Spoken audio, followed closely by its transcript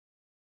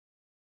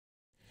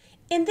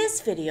In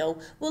this video,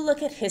 we'll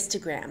look at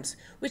histograms,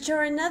 which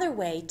are another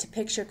way to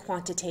picture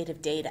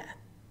quantitative data.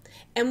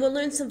 And we'll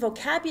learn some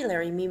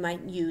vocabulary we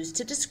might use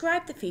to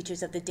describe the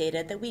features of the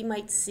data that we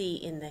might see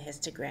in the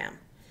histogram.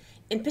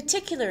 In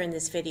particular, in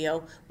this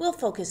video, we'll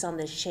focus on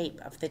the shape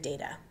of the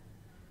data.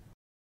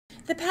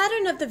 The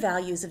pattern of the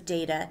values of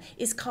data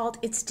is called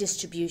its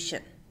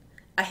distribution.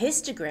 A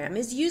histogram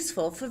is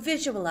useful for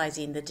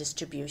visualizing the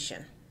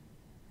distribution.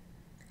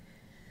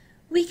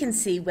 We can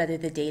see whether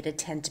the data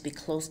tend to be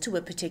close to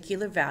a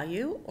particular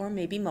value or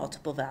maybe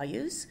multiple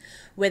values,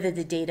 whether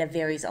the data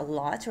varies a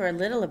lot or a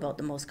little about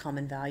the most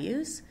common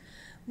values,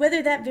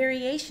 whether that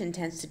variation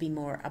tends to be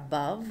more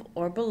above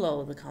or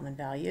below the common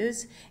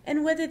values,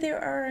 and whether there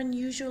are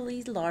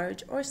unusually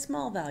large or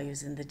small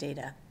values in the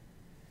data.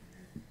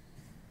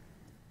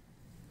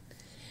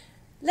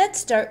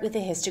 Let's start with a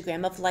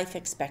histogram of life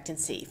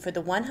expectancy for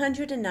the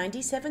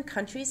 197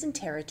 countries and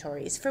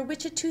territories for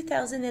which a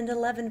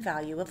 2011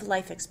 value of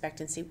life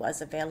expectancy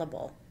was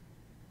available.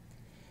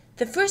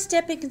 The first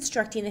step in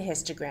constructing a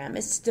histogram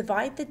is to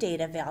divide the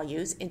data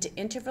values into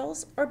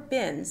intervals or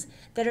bins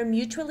that are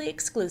mutually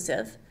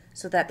exclusive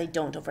so that they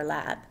don't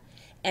overlap,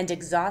 and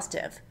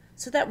exhaustive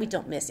so that we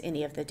don't miss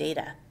any of the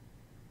data.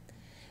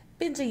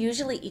 Bins are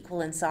usually equal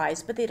in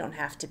size, but they don't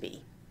have to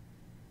be.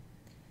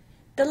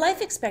 The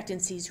life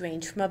expectancies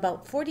range from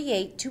about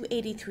 48 to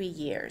 83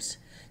 years,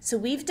 so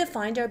we've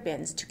defined our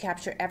bins to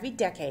capture every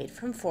decade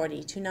from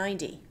 40 to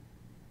 90.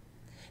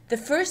 The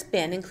first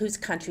bin includes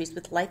countries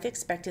with life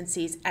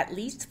expectancies at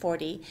least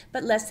 40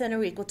 but less than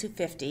or equal to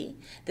 50.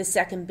 The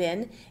second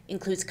bin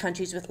includes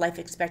countries with life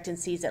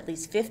expectancies at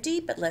least 50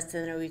 but less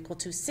than or equal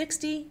to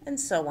 60, and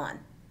so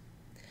on.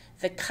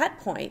 The cut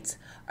points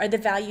are the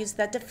values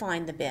that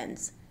define the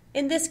bins,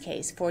 in this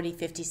case 40,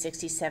 50,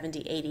 60, 70,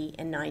 80,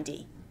 and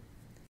 90.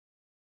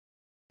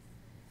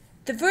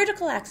 The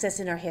vertical axis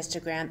in our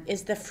histogram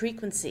is the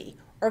frequency,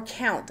 or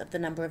count, of the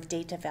number of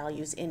data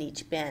values in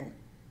each bin.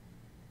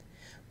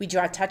 We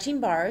draw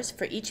touching bars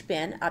for each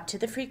bin up to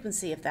the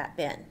frequency of that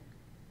bin.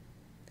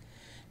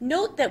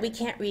 Note that we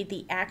can't read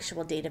the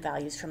actual data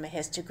values from a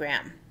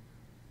histogram.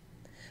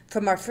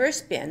 From our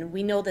first bin,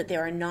 we know that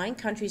there are 9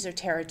 countries or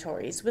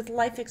territories with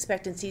life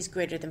expectancies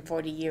greater than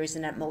 40 years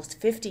and at most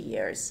 50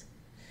 years.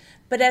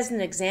 But as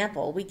an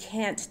example, we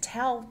can't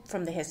tell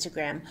from the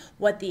histogram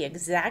what the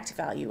exact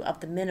value of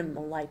the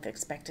minimum life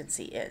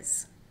expectancy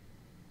is.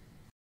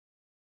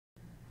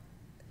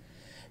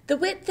 The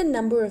width and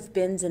number of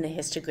bins in a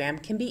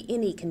histogram can be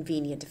any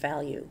convenient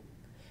value.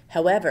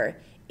 However,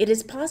 it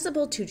is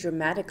possible to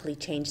dramatically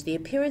change the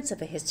appearance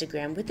of a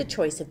histogram with the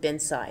choice of bin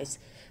size,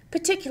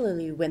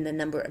 particularly when the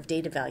number of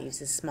data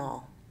values is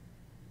small.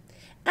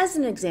 As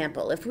an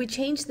example, if we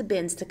change the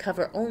bins to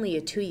cover only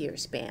a 2-year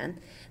span,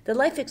 the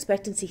life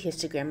expectancy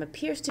histogram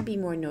appears to be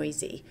more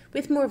noisy,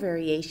 with more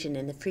variation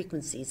in the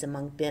frequencies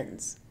among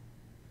bins.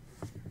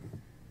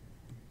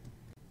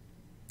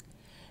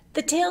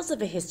 The tails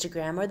of a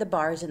histogram are the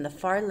bars in the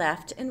far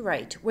left and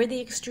right where the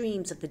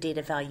extremes of the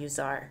data values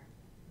are.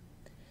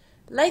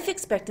 Life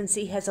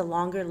expectancy has a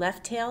longer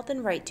left tail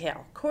than right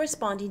tail,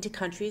 corresponding to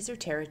countries or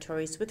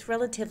territories with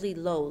relatively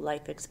low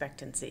life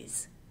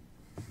expectancies.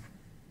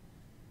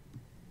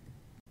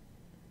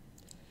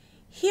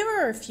 Here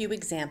are a few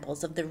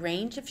examples of the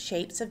range of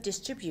shapes of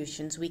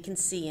distributions we can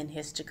see in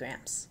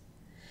histograms.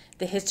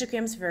 The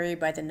histograms vary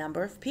by the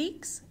number of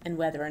peaks and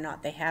whether or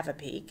not they have a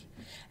peak,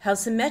 how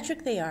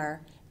symmetric they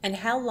are, and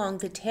how long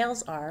the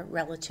tails are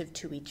relative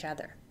to each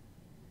other.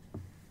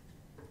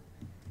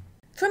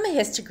 From a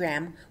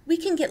histogram, we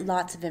can get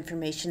lots of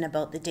information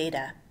about the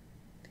data.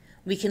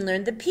 We can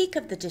learn the peak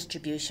of the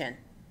distribution.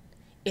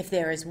 If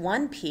there is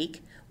one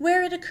peak,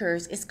 where it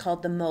occurs is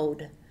called the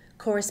mode,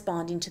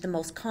 corresponding to the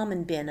most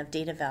common bin of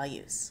data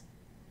values.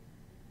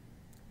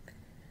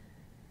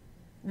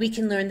 We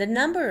can learn the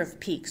number of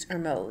peaks or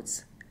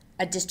modes.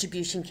 A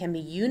distribution can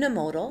be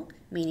unimodal,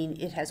 meaning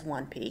it has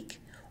one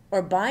peak,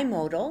 or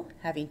bimodal,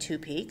 having 2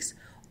 peaks,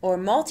 or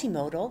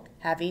multimodal,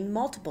 having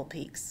multiple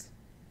peaks.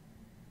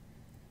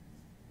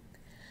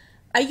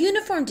 A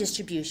uniform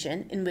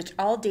distribution, in which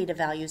all data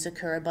values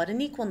occur about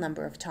an equal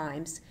number of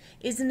times,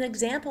 is an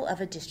example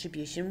of a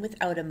distribution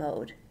without a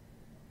mode.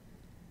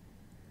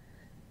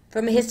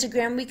 From a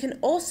histogram, we can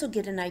also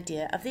get an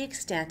idea of the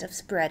extent of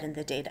spread in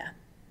the data.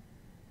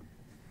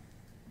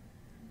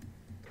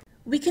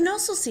 We can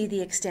also see the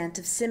extent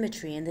of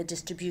symmetry in the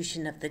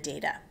distribution of the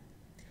data.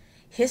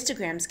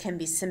 Histograms can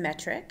be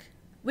symmetric,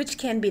 which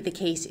can be the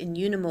case in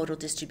unimodal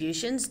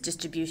distributions,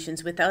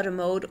 distributions without a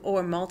mode,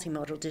 or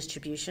multimodal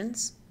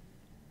distributions.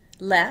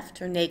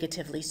 Left or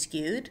negatively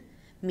skewed,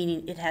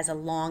 meaning it has a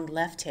long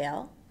left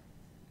tail.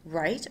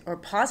 Right or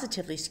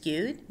positively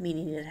skewed,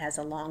 meaning it has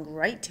a long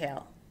right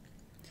tail.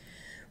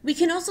 We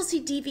can also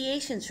see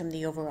deviations from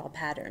the overall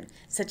pattern,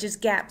 such as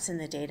gaps in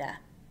the data.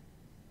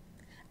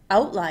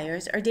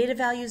 Outliers are data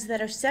values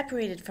that are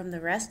separated from the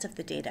rest of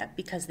the data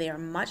because they are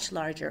much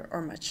larger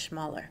or much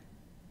smaller.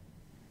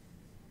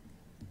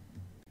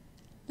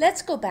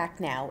 Let's go back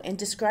now and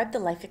describe the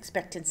life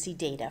expectancy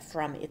data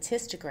from its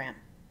histogram.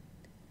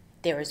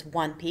 There is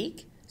one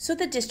peak, so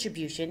the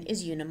distribution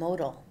is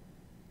unimodal.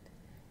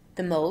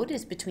 The mode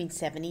is between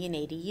 70 and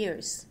 80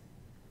 years.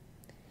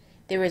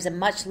 There is a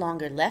much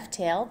longer left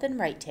tail than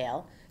right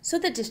tail, so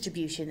the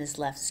distribution is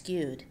left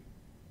skewed.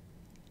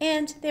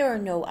 And there are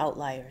no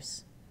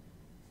outliers.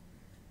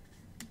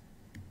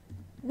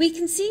 We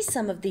can see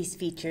some of these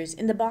features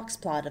in the box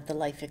plot of the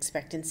life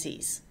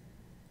expectancies.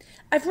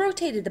 I've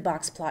rotated the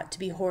box plot to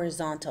be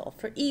horizontal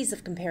for ease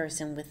of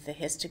comparison with the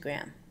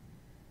histogram.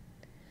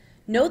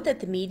 Note that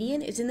the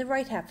median is in the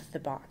right half of the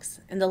box,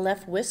 and the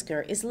left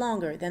whisker is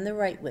longer than the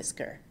right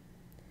whisker.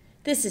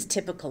 This is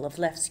typical of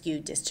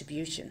left-skewed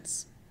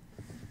distributions.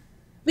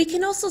 We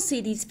can also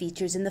see these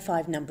features in the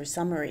 5-number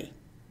summary.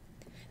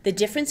 The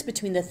difference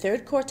between the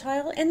third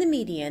quartile and the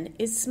median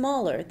is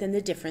smaller than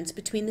the difference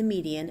between the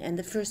median and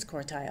the first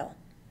quartile.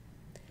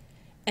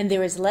 And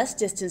there is less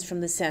distance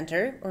from the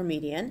center, or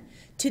median,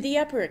 to the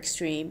upper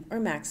extreme, or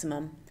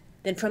maximum,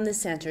 than from the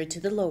center to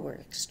the lower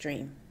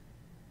extreme.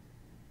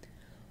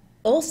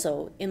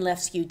 Also, in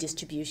left-skewed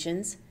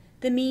distributions,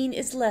 the mean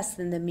is less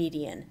than the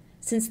median,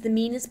 since the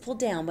mean is pulled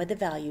down by the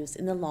values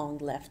in the long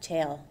left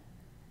tail.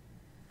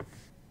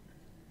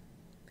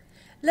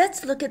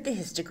 Let's look at the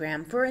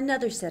histogram for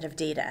another set of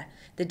data,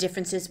 the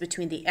differences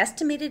between the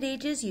estimated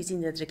ages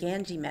using the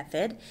Degrange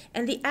method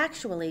and the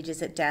actual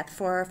ages at death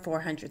for our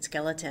 400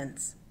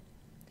 skeletons.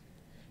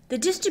 The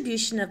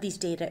distribution of these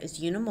data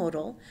is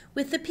unimodal,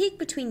 with the peak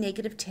between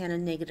 -10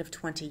 and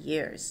 -20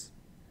 years.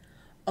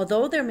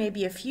 Although there may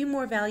be a few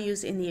more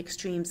values in the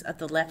extremes of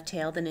the left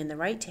tail than in the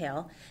right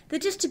tail, the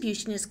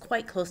distribution is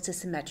quite close to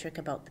symmetric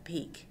about the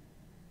peak.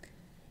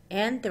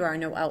 And there are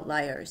no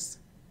outliers.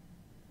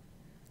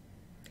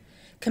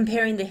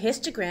 Comparing the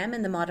histogram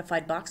and the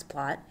modified box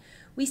plot,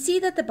 we see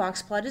that the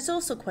box plot is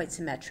also quite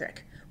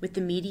symmetric, with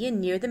the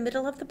median near the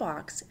middle of the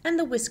box and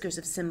the whiskers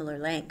of similar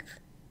length.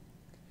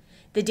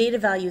 The data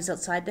values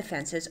outside the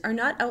fences are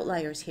not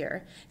outliers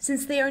here,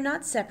 since they are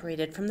not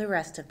separated from the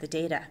rest of the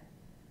data.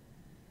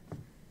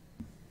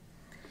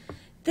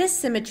 This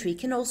symmetry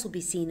can also be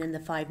seen in the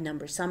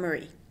 5-number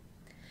summary.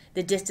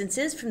 The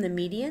distances from the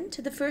median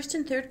to the first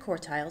and third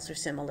quartiles are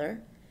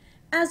similar,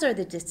 as are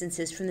the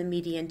distances from the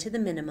median to the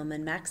minimum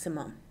and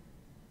maximum.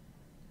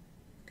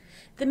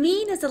 The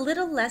mean is a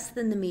little less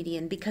than the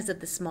median because of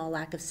the small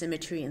lack of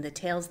symmetry in the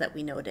tails that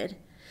we noted,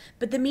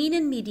 but the mean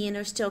and median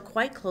are still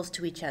quite close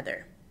to each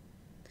other.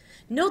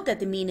 Note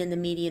that the mean and the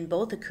median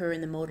both occur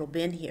in the modal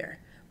bin here.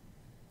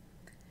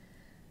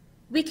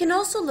 We can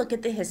also look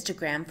at the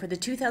histogram for the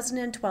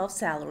 2012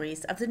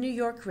 salaries of the New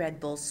York Red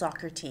Bulls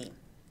soccer team.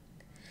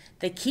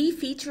 The key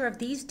feature of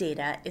these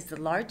data is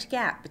the large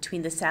gap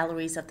between the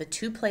salaries of the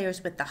 2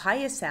 players with the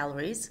highest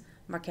salaries,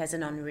 Marquez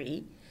and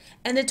Henry,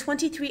 and the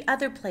 23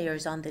 other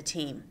players on the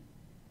team.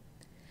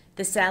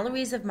 The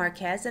salaries of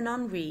Marquez and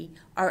Henry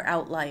are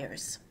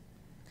outliers.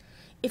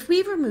 If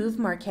we remove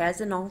Marquez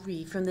and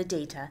Henry from the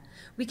data,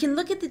 we can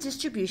look at the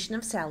distribution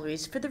of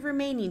salaries for the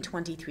remaining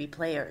 23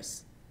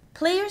 players.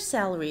 Players'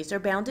 salaries are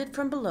bounded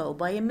from below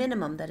by a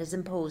minimum that is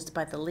imposed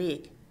by the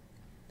league.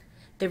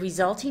 The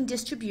resulting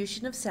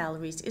distribution of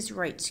salaries is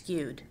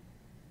right-skewed.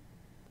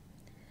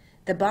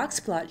 The box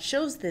plot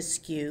shows this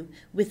skew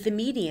with the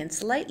median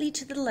slightly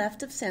to the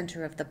left of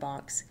center of the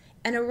box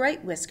and a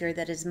right whisker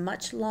that is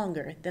much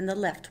longer than the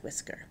left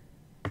whisker.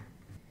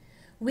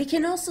 We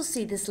can also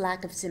see this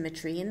lack of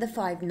symmetry in the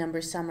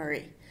 5-number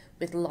summary,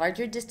 with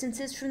larger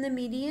distances from the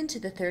median to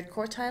the third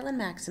quartile and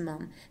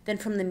maximum than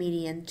from the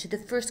median to the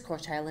first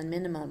quartile and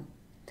minimum.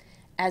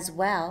 As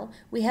well,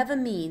 we have a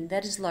mean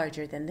that is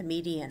larger than the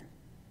median.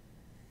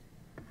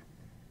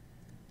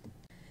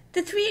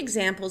 The 3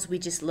 examples we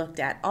just looked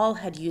at all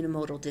had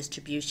unimodal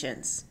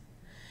distributions.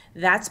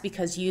 That's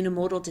because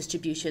unimodal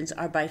distributions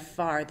are by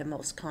far the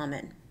most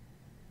common.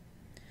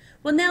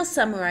 We'll now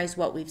summarize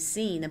what we've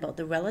seen about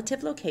the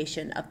relative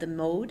location of the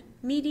mode,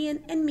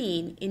 median, and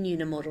mean in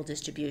unimodal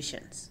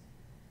distributions.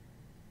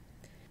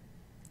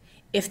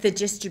 If the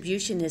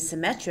distribution is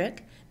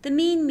symmetric, the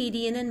mean,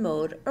 median, and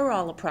mode are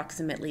all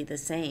approximately the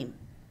same.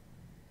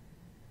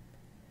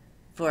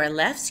 For a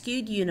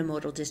left-skewed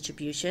unimodal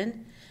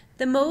distribution,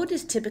 the mode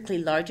is typically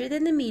larger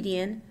than the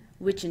median,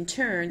 which in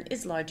turn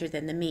is larger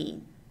than the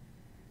mean.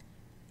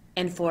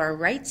 And for a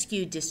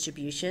right-skewed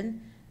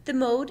distribution, the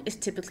mode is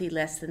typically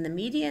less than the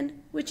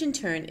median, which in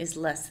turn is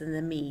less than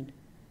the mean.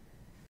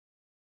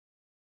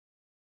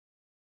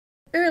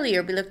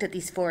 Earlier, we looked at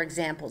these 4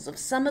 examples of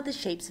some of the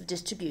shapes of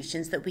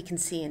distributions that we can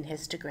see in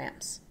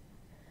histograms.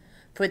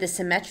 For the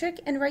symmetric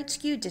and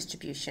right-skewed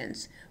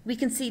distributions, we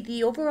can see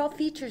the overall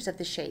features of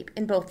the shape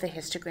in both the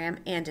histogram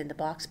and in the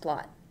box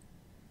plot.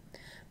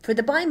 For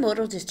the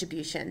bimodal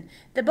distribution,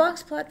 the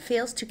box plot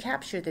fails to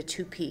capture the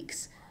 2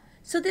 peaks,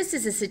 so this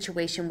is a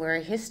situation where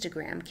a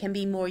histogram can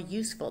be more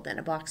useful than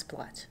a box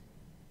plot.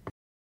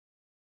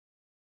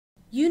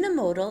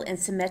 Unimodal and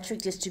symmetric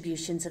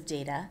distributions of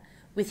data,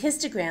 with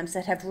histograms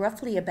that have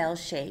roughly a bell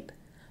shape,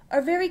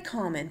 are very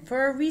common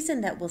for a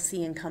reason that we'll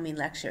see in coming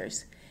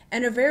lectures,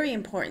 and are very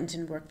important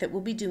in work that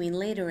we'll be doing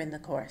later in the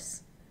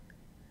course.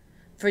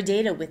 For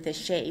data with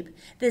this shape,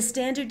 the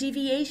standard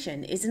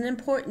deviation is an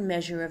important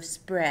measure of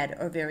spread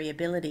or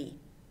variability.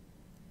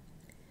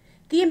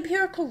 The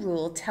empirical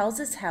rule tells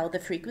us how the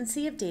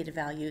frequency of data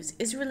values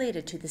is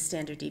related to the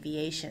standard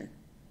deviation.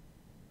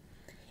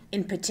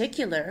 In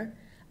particular,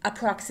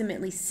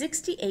 approximately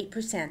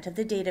 68% of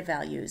the data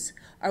values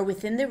are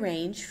within the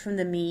range from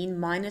the mean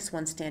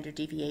 -1 standard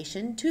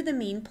deviation to the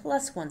mean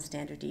 +1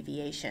 standard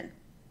deviation.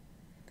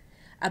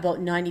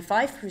 About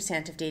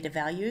 95% of data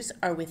values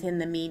are within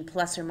the mean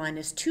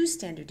 ±2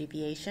 standard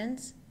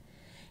deviations,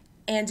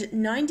 and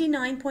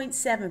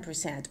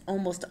 99.7%,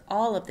 almost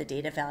all of the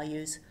data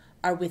values,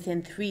 are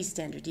within 3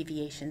 standard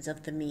deviations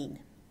of the mean.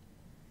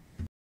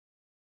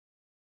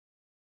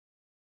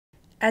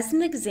 As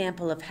an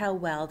example of how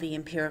well the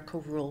empirical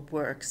rule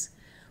works,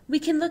 we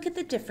can look at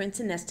the difference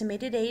in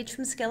estimated age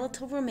from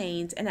skeletal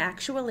remains and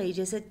actual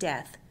ages at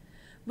death,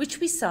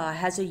 which we saw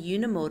has a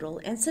unimodal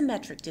and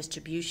symmetric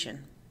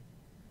distribution.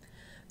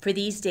 For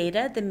these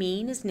data, the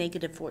mean is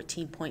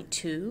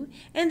 -14.2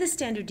 and the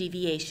standard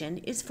deviation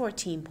is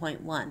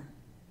 14.1.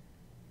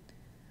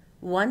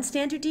 One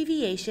standard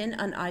deviation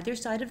on either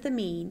side of the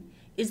mean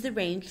is the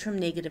range from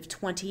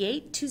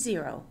 -28 to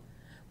 0,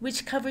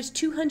 which covers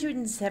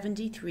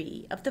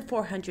 273 of the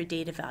 400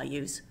 data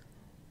values,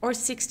 or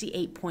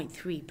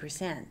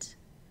 68.3%.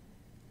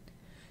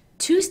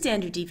 Two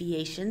standard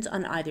deviations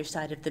on either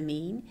side of the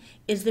mean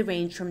is the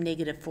range from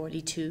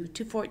 -42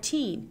 to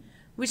 14,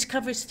 which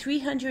covers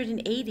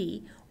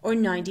 380 or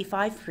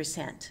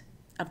 95%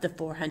 of the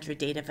 400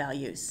 data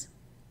values.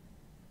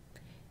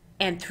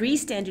 And 3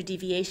 standard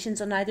deviations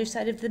on either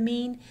side of the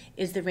mean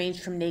is the range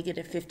from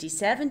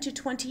 -57 to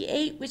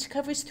 28, which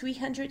covers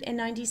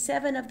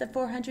 397 of the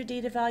 400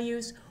 data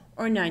values,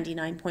 or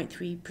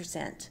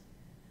 99.3%.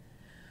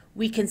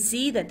 We can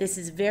see that this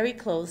is very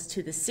close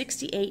to the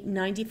 68,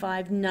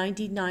 95,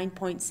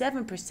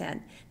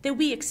 99.7% that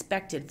we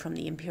expected from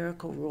the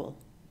empirical rule.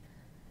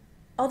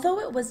 Although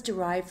it was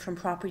derived from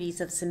properties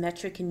of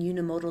symmetric and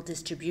unimodal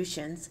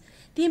distributions,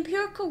 the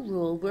empirical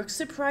rule works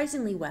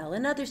surprisingly well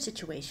in other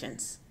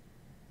situations.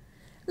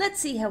 Let's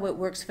see how it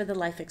works for the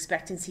life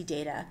expectancy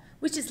data,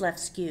 which is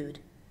left skewed.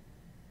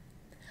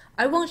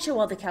 I won't show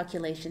all the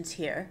calculations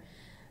here,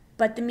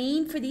 but the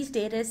mean for these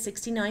data is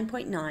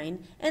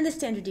 69.9 and the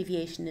standard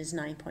deviation is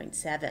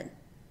 9.7.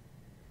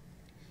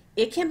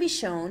 It can be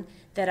shown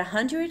that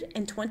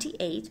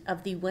 128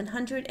 of the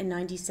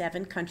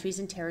 197 countries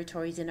and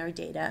territories in our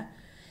data,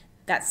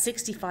 that's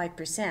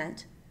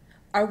 65%,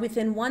 are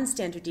within 1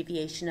 standard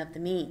deviation of the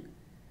mean.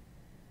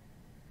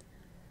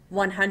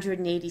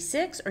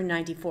 186, or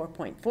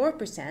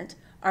 94.4%,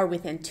 are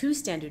within 2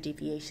 standard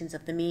deviations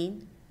of the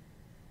mean,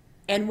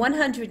 and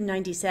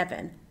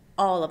 197,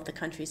 all of the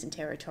countries and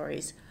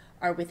territories,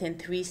 are within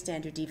 3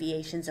 standard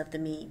deviations of the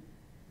mean.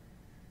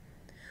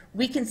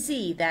 We can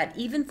see that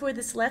even for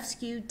this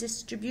left-skewed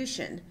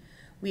distribution,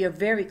 we are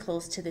very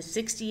close to the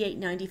 68,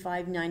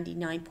 95,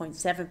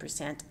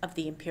 99.7% of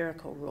the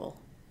empirical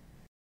rule.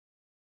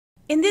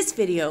 In this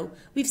video,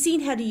 we've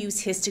seen how to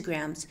use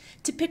histograms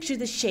to picture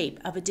the shape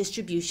of a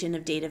distribution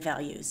of data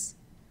values.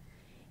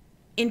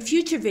 In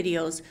future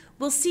videos,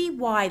 we'll see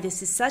why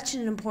this is such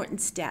an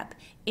important step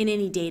in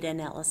any data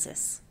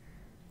analysis.